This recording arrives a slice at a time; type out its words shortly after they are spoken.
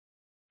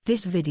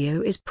This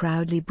video is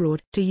proudly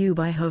brought to you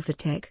by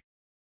Hovatek.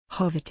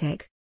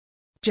 Hovatek.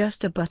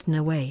 Just a button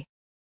away.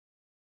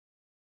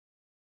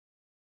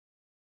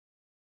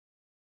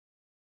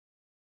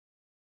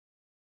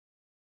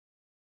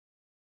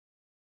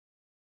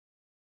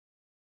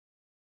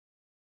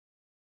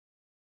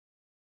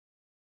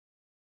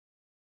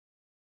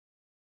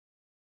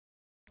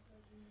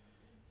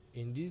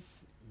 In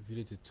this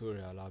video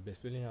tutorial, I'll be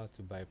explaining how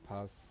to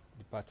bypass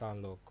the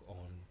pattern lock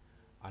on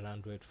an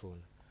Android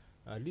phone.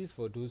 At least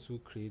for those who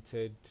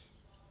created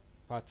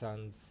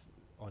patterns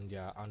on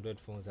their Android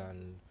phones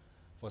and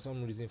for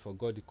some reason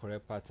forgot the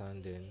correct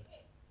pattern, then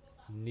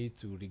need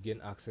to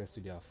regain access to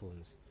their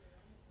phones.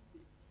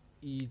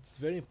 It's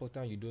very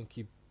important you don't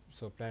keep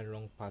supplying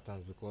wrong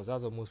patterns, because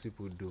that's what most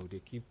people do. They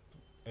keep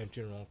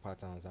entering wrong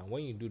patterns, and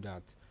when you do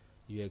that,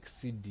 you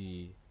exceed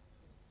the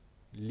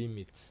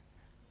limit.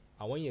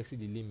 And when you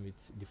exceed the limit,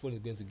 the phone is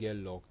going to get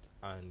locked,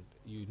 and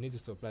you need to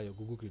supply your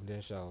Google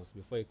credentials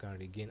before you can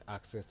regain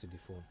access to the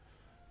phone.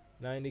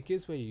 Now, in the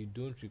case where you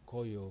don't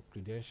recall your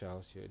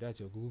credentials, that's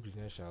your Google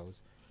credentials,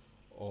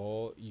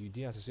 or you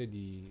didn't associate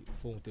the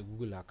phone with a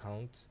Google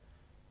account,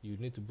 you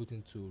need to boot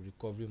into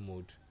recovery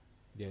mode,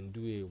 then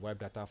do a wipe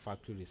data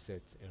factory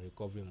reset in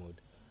recovery mode.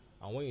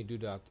 And when you do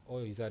that,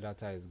 all your user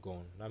data is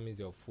gone. That means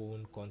your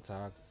phone,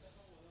 contacts,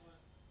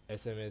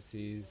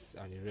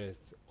 SMSs, and the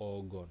rest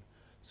all gone.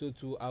 So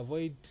to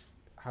avoid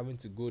having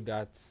to go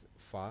that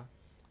far,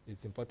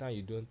 it's important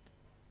you don't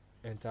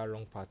enter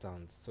wrong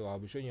patterns. So I'll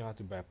be showing you how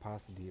to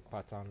bypass the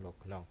pattern lock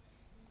now.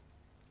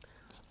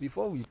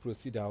 Before we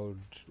proceed, I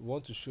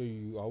want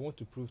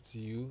to prove to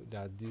you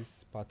that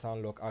this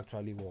pattern lock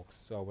actually works.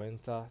 So I'll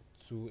enter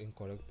two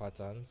incorrect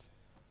patterns,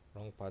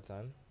 wrong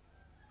pattern.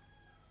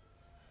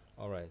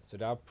 Alright, so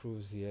that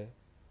proves here,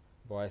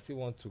 but I still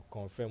want to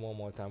confirm one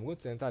more time. I'm going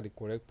to enter the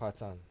correct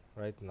pattern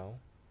right now.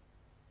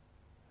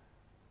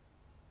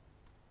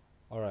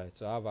 Alright,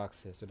 so I have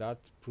access, so that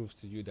proves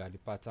to you that the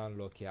pattern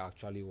lock here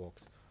actually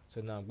works. So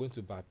now I'm going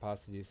to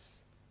bypass this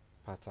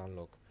pattern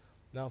lock.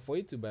 Now, for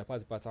you to bypass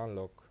the pattern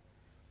lock,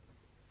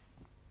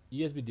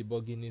 USB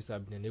debugging needs to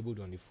have been enabled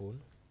on the phone.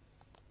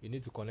 You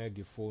need to connect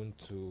the phone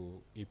to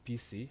a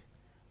PC,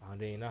 and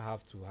then you now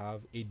have to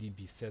have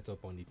ADB set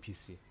up on the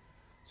PC.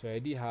 So I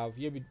already have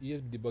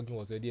USB debugging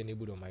was already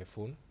enabled on my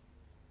phone.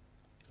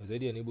 It was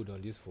already enabled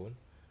on this phone.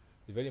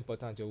 It's very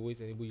important to always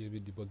enable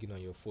USB debugging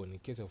on your phone in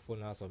case your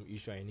phone has some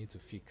issue and you need to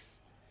fix.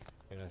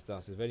 You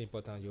understand? So it's very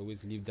important you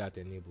always leave that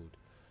enabled.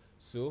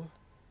 So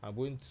I'm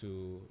going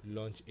to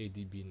launch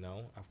ADB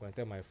now. I've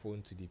connected my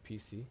phone to the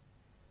PC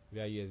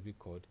via USB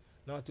cord.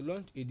 Now to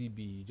launch ADB,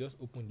 you just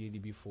open the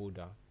ADB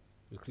folder.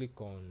 You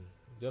click on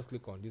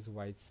this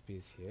white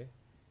space here.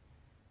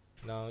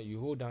 Now you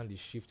hold down the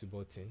shift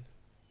button,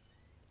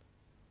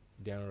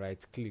 then right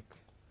click.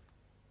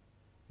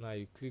 Now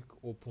you click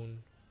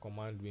open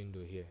command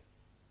window here.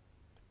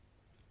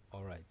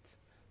 Alright,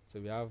 so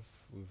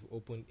we've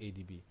opened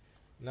ADB.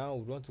 Now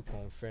we want to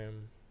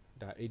confirm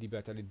that ADB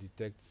actually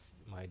detects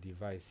my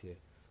device here.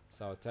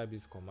 So I'll type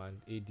this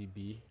command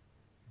ADB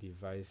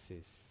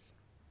devices.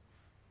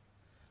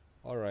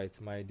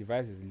 Alright, my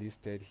device is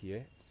listed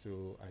here,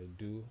 so I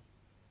do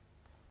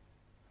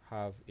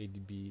have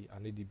an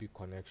ADB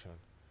connection.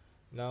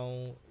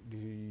 Now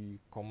the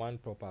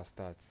command proper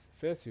starts.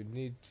 First you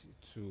need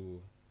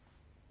to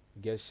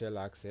get shell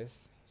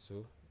access.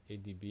 So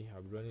ADB,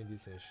 I'll be running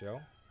this in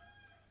shell.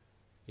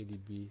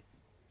 ADB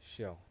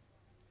shell.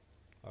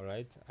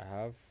 Alright, I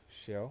have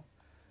shell.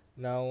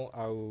 Now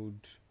I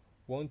would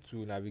want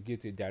to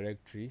navigate a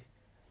directory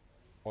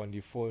on the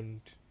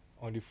phone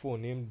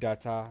named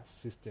data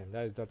system.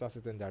 That is data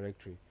system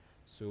directory.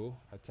 So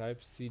I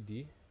type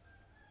cd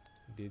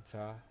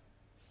data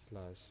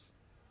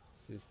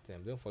 /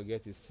 system. Don't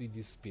forget it's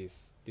cd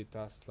space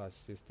data /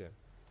 system.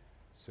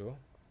 So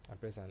I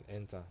press and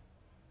enter.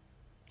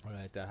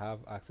 Alright, I have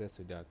access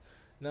to that.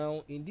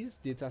 Now in this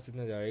data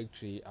system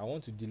directory, I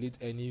want to delete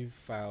any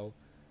file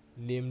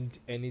named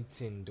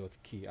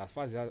anything.key. As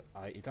far as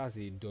it has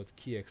a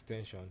 .key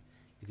extension,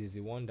 it is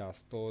the one that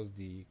stores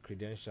the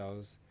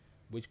credentials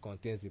which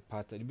contains the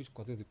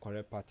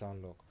correct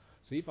pattern lock.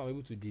 So if I'm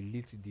able to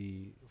delete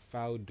the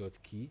file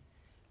 .key,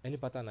 any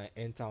pattern I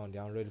enter on the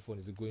Android phone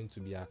is going to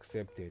be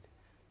accepted.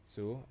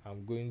 So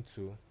I'm going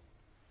to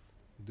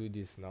do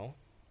this now.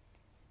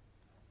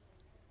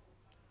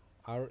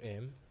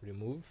 rm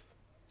remove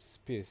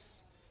space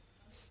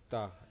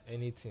star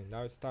anything.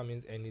 Now star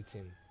means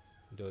anything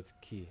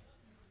 .key.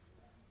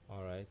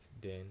 Alright,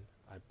 then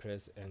I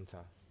press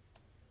enter.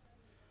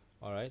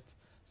 Alright,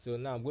 so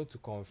now I'm going to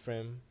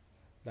confirm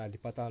that the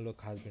pattern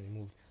lock has been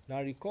removed.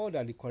 Now recall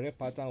that the correct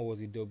pattern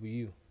was a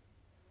W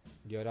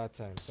the other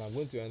time, so I'm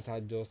going to enter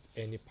just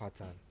any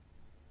pattern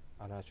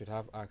and I should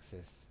have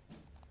access.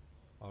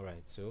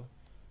 Alright, so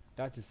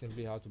that is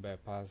simply how to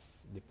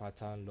bypass the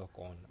pattern lock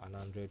on an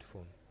Android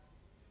phone.